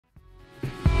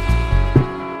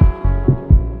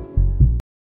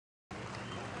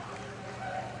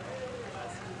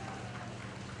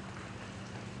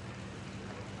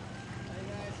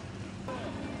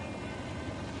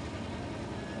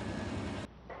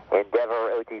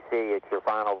Endeavour OTC, it's your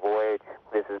final voyage.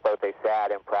 This is both a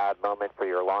sad and proud moment for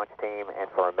your launch team and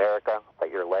for America, but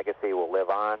your legacy will live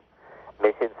on.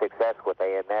 Mission success with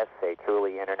AMS, a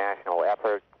truly international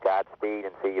effort. Godspeed,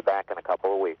 and see you back in a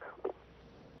couple of weeks.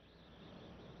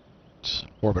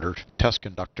 Orbiter Test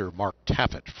Conductor Mark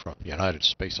Taffet from the United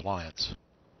Space Alliance.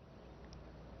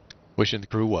 Wishing the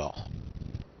crew well.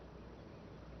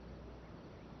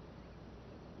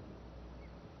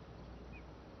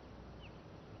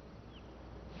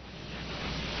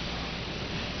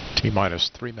 T-minus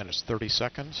 3 minutes 30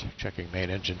 seconds. Checking main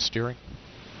engine steering.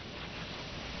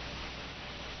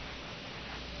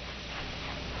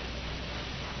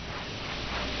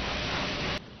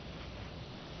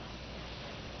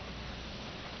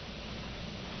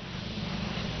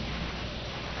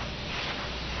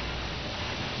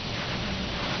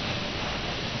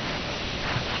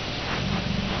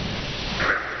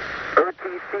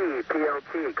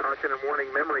 PLT, caution and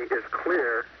warning memory is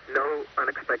clear. No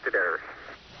unexpected errors.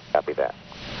 Copy that.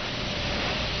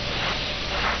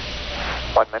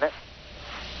 1 minute.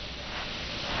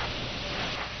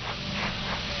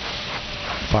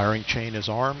 Firing chain is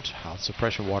armed. Hot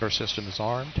suppression water system is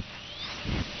armed.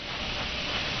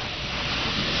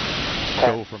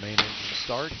 Go for main engine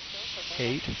start.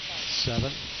 8,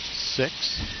 7,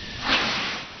 6,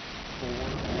 4,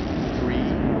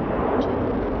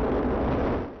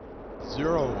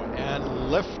 0, and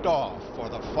liftoff for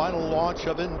the final launch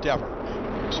of Endeavour,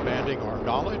 expanding our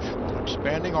knowledge while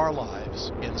expanding our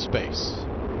lives in space.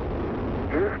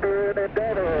 Houston,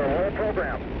 Endeavour, all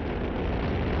program.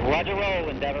 Roger, roll,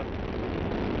 Endeavour.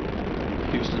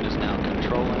 Houston is now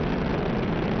controlling.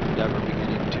 Endeavour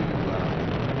beginning to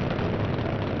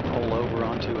roll over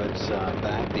onto its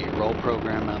back. The roll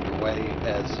program underway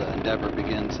as Endeavour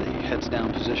begins a heads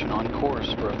down position on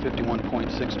course for a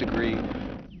 51.6 degree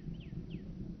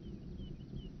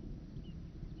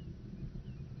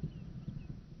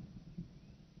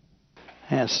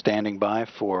and standing by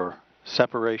for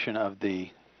separation of the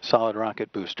solid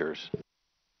rocket boosters.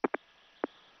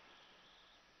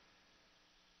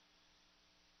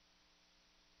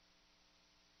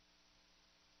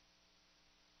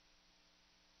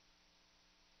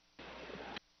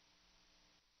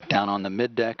 Down on the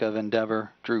middeck of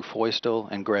Endeavour, Drew Feustel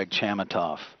and Greg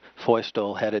Chamitoff.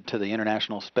 Feustel headed to the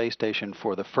International Space Station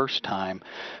for the first time.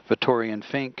 Vittoria and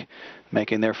Fink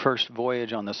making their first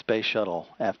voyage on the Space Shuttle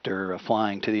after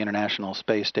flying to the International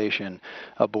Space Station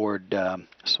aboard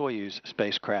Soyuz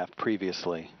spacecraft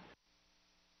previously.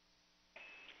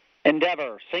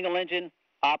 Endeavour, single engine,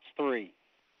 Ops 3.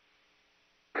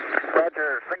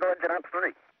 Roger, single engine Ops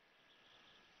 3.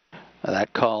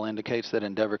 That call indicates that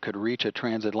Endeavour could reach a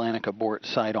transatlantic abort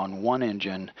site on one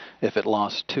engine if it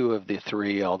lost 2 of the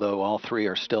 3, although all 3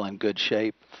 are still in good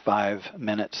shape. 5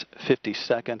 minutes, 50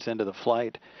 seconds into the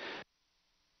flight.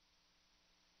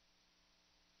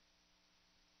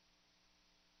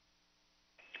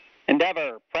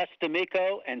 Endeavour, Presta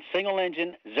Miko and single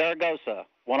engine Zaragoza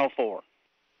 104.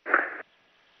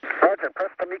 Roger,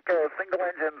 Presta Miko, single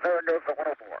engine Zaragoza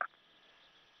 104.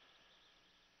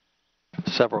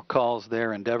 Several calls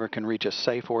there. Endeavour can reach a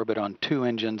safe orbit on 2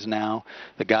 engines now.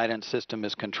 The guidance system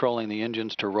is controlling the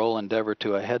engines to roll Endeavour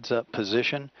to a heads-up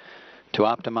position to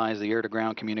optimize the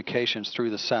air-to-ground communications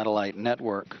through the satellite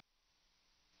network.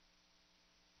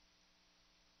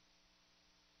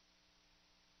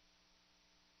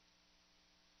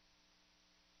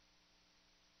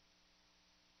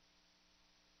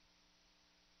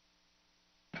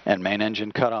 And main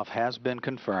engine cutoff has been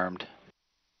confirmed.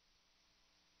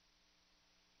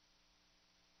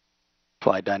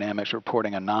 Flight Dynamics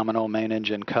reporting a nominal main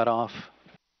engine cutoff.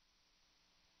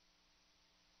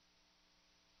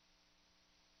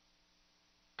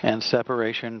 And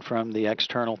separation from the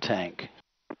external tank.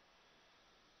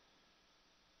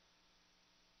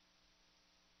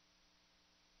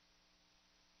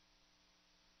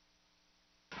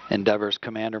 Endeavour's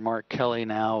Commander Mark Kelly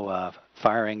now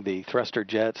firing the thruster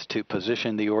jets to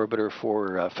position the orbiter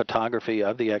for photography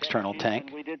of the external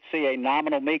tank. We did see a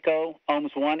nominal MECO.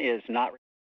 OMS 1 is not.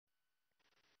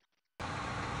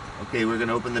 Okay, we're going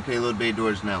to open the payload bay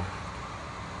doors now.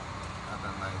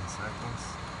 About 9 seconds.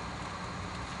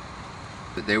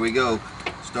 But there we go.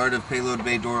 Start of payload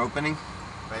bay door opening.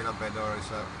 Payload bay door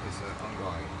is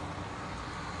ongoing.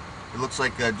 It looks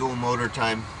like dual motor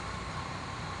time.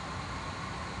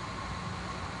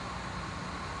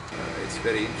 It's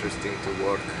very interesting to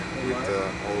work with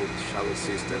old shuttle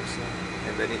systems,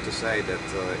 and I need to say that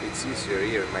it's easier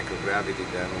here in microgravity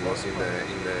than was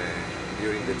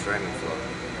during the training floor.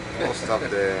 Most of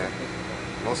the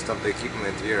most of the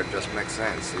equipment here just makes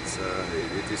sense.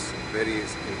 It is very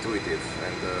intuitive,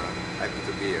 and happy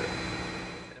to be here.